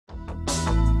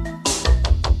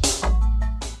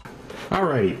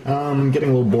Alright, getting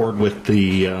a little bored with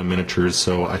the miniatures,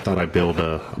 so I thought I'd build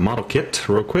a model kit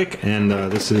real quick, and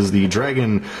this is the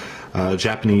Dragon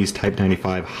Japanese Type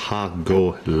 95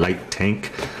 Ha-Go light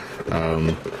tank.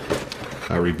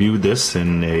 I reviewed this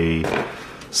in a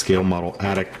Scale Model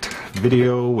Addict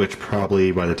video, which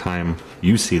probably by the time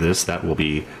you see this, that will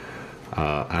be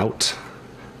out.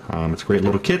 It's a great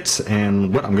little kit,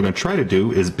 and what I'm going to try to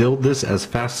do is build this as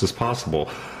fast as possible.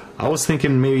 I was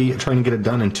thinking maybe trying to get it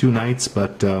done in 2 nights,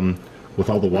 but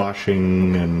with all the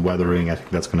washing and weathering, I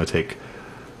think that's going to take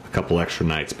a couple extra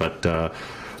nights. But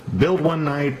build 1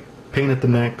 night, paint it the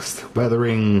next,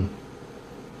 weathering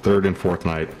 3rd and 4th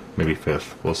night, maybe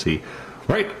 5th. We'll see.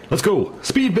 Right, let's go.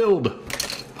 Speed build.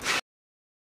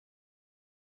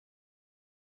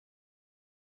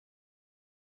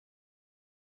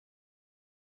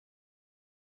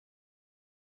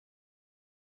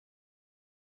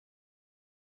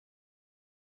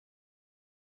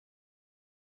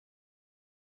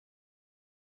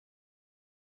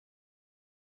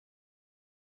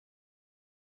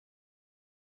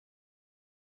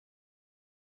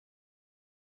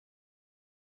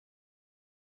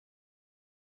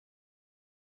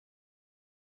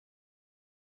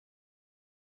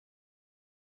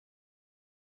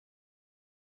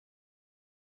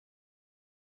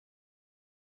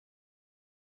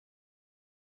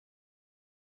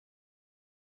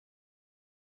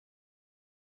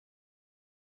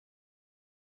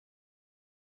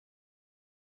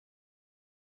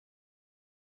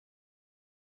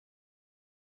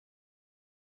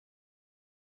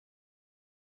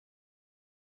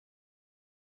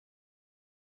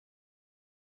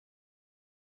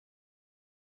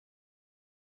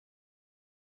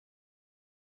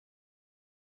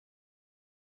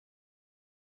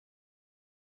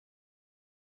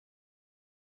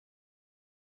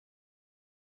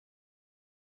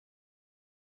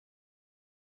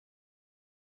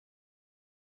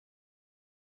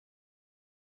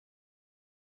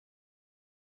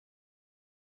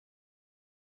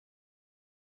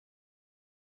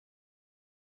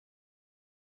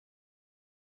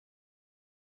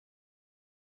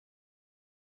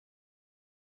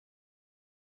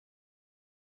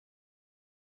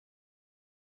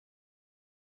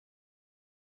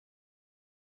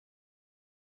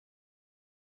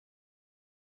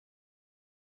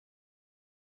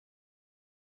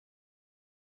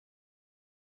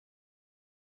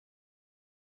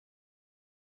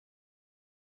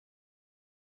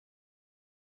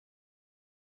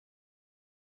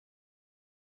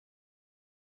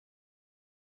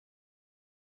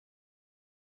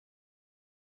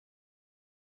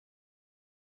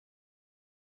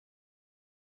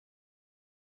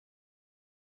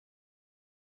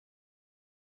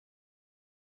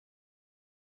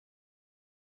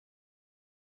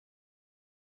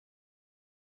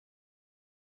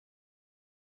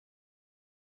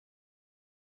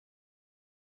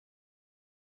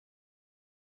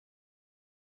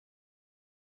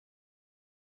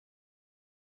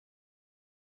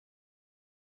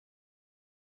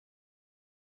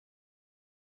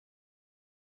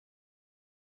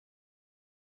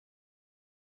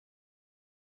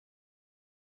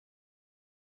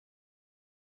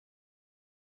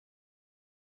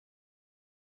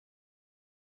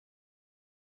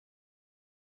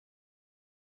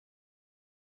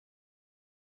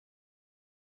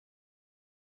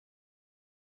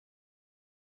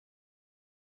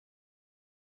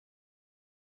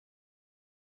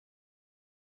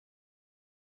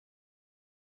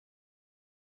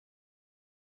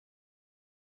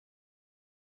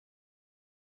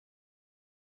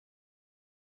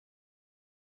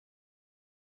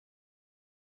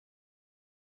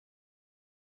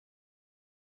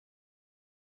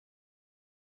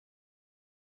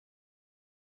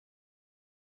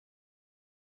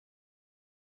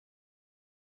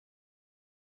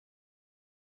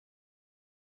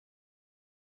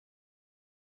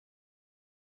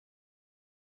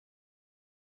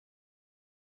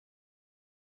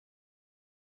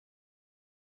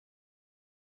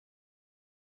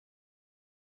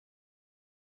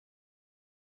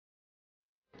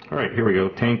 Alright, here we go.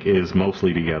 Tank is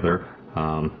mostly together.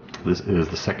 This is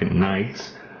the 2nd night.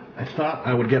 I thought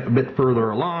I would get a bit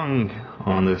further along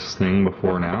on this thing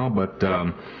before now, but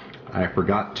I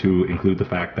forgot to include the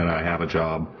fact that I have a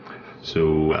job.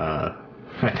 So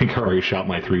I think I already shot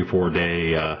my 3-4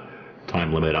 day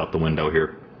time limit out the window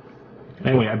here.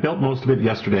 Anyway, I built most of it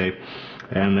yesterday,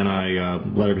 and then I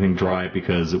let everything dry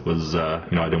because it was, I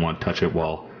didn't want to touch it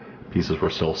while pieces were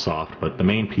still soft, but the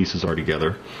main pieces are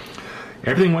together.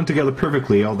 Everything went together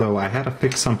perfectly, although I had to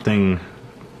fix something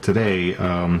today.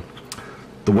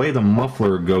 the way the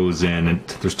muffler goes in, and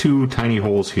there's two tiny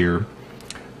holes here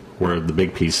where the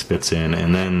big piece fits in,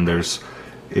 and then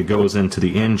it goes into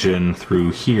the engine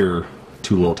through here,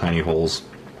 two little tiny holes.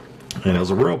 And it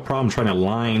was a real problem trying to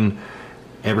line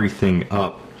everything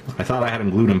up. I thought I had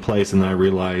them glued in place, and then I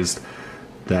realized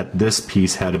that this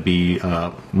piece had to be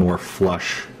more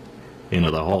flush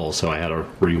into the hull, so I had to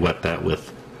re-wet that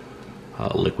with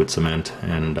liquid cement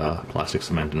and plastic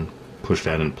cement and push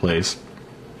that in place.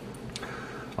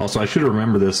 Also, I should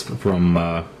remember this from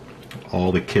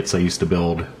all the kits I used to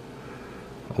build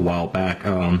a while back.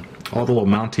 All the little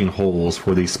mounting holes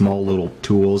for these small little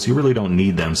tools, you really don't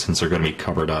need them since they're going to be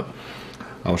covered up.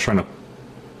 I was trying to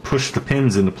push the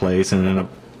pins into place and ended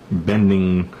up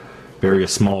bending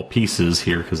various small pieces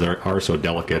here because they are so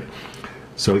delicate.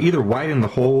 So either widen the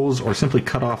holes or simply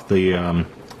cut off the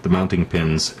mounting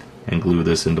pins and glue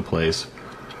this into place.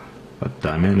 But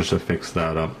I managed to fix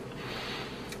that up.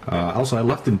 Also, I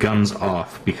left the guns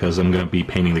off because I'm going to be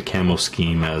painting the camo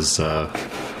scheme as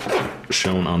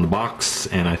shown on the box,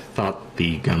 and I thought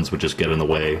the guns would just get in the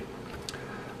way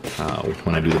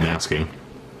when I do the masking.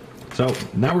 So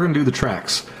now we're going to do the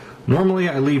tracks. Normally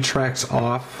I leave tracks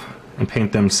off and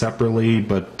paint them separately,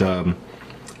 but I'm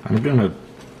going to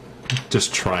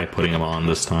just try putting them on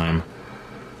this time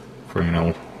for, you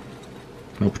know,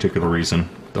 no particular reason,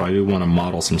 though I do want to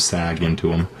model some sag into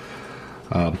them.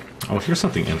 Oh, here's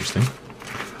something interesting.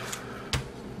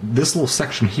 This little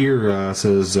section here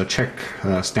says check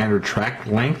standard track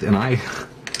length, and I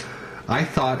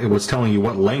thought it was telling you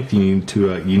what length you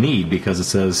need because it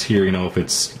says here, you know, if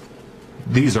it's,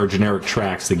 these are generic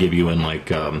tracks they give you in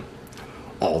like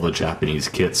all the Japanese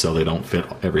kits, so they don't fit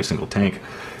every single tank.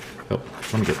 Oh,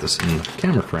 let me get this in the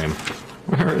camera frame.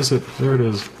 Where is it? There it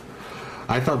is.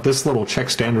 I thought this little check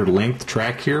standard length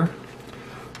track here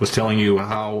was telling you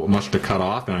how much to cut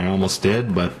off, and I almost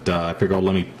did, but I figured, oh,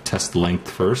 let me test the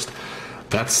length first.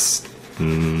 That's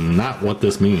not what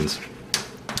this means.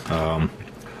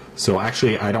 So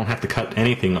actually, I don't have to cut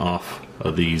anything off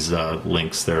of these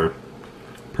links. They're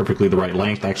perfectly the right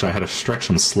length. Actually, I had to stretch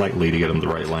them slightly to get them the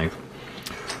right length.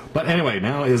 But anyway,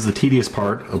 now is the tedious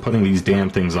part of putting these damn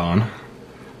things on.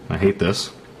 I hate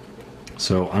this.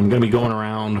 So I'm going to be going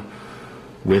around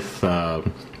with a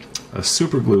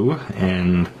super glue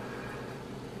and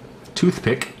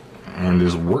toothpick and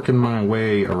is working my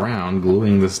way around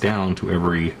gluing this down to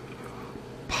every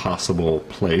possible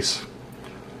place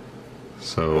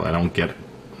so I don't get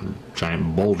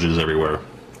giant bulges everywhere.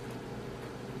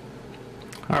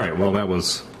 Alright, well, that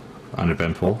was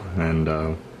uneventful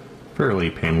and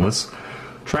fairly painless.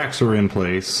 Tracks are in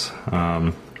place.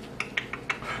 Now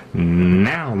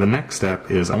the next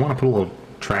step is I want to put a little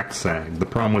track sag. The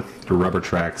problem with the rubber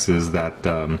tracks is that,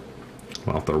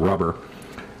 well, they're rubber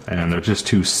and they're just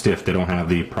too stiff. They don't have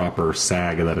the proper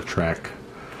sag that a track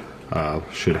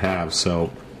should have.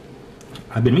 So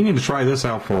I've been meaning to try this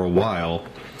out for a while,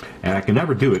 and I can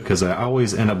never do it because I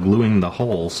always end up gluing the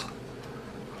hole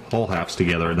halves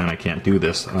together, and then I can't do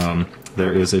this.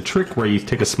 There is a trick where you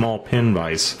take a small pin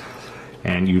vise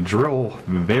and you drill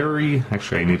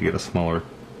actually I need to get a smaller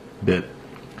bit,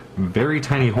 very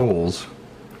tiny holes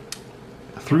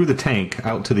through the tank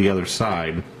out to the other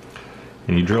side,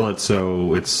 and you drill it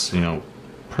so it's, you know,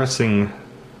 pressing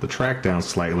the track down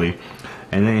slightly,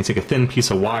 and then you take a thin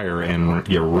piece of wire and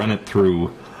you run it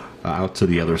through out to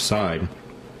the other side.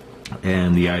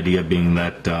 And the idea being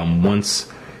that once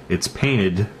it's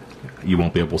painted, you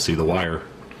won't be able to see the wire.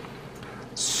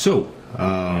 So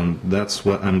that's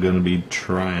what I'm going to be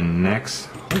trying next,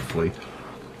 hopefully.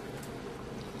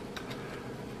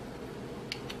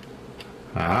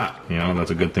 You know,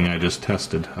 that's a good thing I just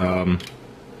tested.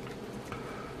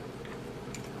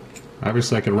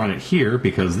 Obviously I could run it here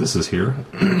because this is here.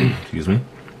 Excuse me.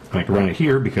 I could run it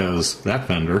here because that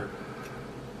fender.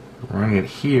 Running it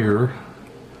here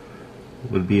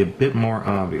would be a bit more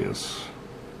obvious.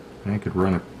 I could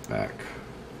run it back.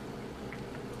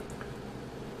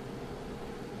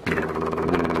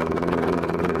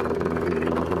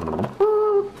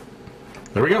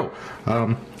 There we go.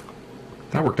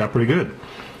 That worked out pretty good.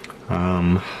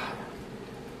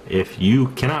 If you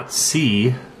cannot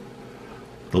see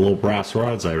the little brass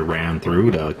rods I ran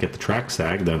through to get the track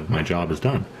sag, then my job is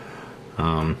done.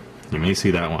 You may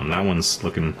see that one. That one's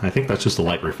looking, I think that's just the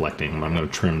light reflecting. I'm going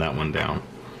to trim that one down.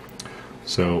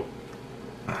 So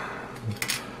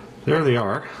there they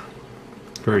are.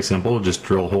 Very simple. Just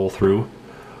drill a hole through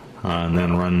and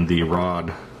then run the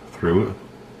rod through.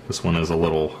 This one is a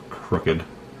little crooked.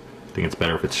 I think it's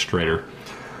better if it's straighter.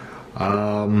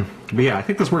 But yeah, I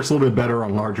think this works a little bit better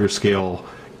on larger scale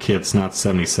kits, not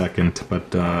 72nd,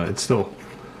 but it's still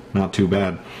not too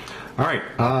bad. Alright,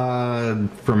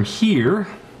 from here,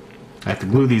 I have to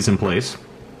glue these in place.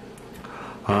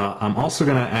 I'm also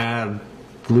going to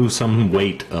glue some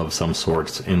weight of some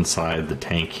sorts inside the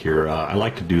tank here. I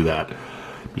like to do that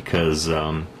because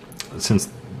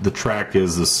since the track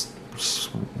is this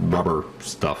rubber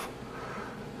stuff,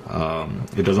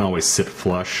 it doesn't always sit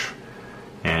flush,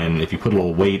 and if you put a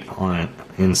little weight on it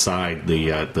inside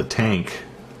the tank,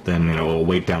 then it'll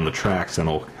weight down the tracks and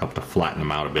it'll help to flatten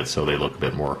them out a bit so they look a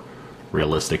bit more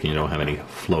realistic and you don't have any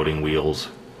floating wheels.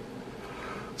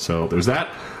 So there's that,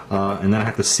 and then I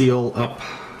have to seal up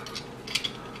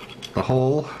the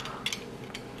hole,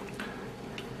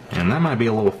 and that might be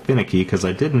a little finicky because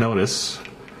I did notice.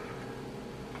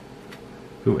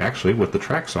 Ooh, actually, with the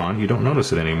tracks on, you don't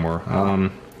notice it anymore.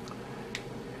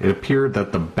 It appeared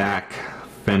that the back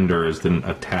fenders didn't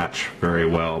attach very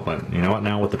well, but you know what?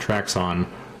 Now with the tracks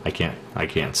on, I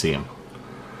can't see them.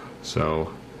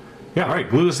 So, yeah, all right,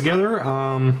 glue this together.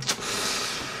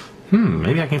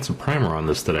 Maybe I can get some primer on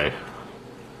this today.